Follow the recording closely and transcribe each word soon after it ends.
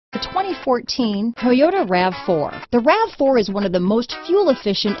The 2014 Toyota RAV4. The RAV4 is one of the most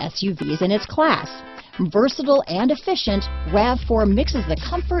fuel-efficient SUVs in its class. Versatile and efficient, RAV4 mixes the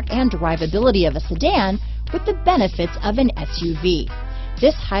comfort and drivability of a sedan with the benefits of an SUV.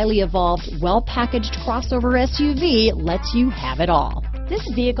 This highly evolved, well-packaged crossover SUV lets you have it all. This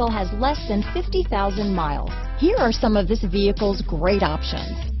vehicle has less than 50,000 miles. Here are some of this vehicle's great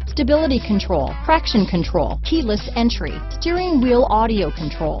options: stability control, traction control, keyless entry, steering wheel audio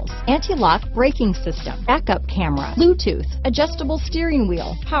controls, anti-lock braking system, backup camera, Bluetooth, adjustable steering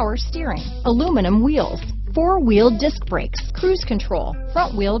wheel, power steering, aluminum wheels, four-wheel disc brakes, cruise control,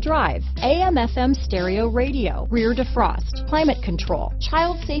 front-wheel drive, AM/FM stereo radio, rear defrost, climate control,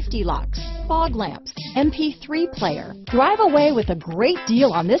 child safety locks, fog lamps, MP3 player. Drive away with a great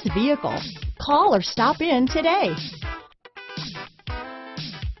deal on this vehicle. Call or stop in today.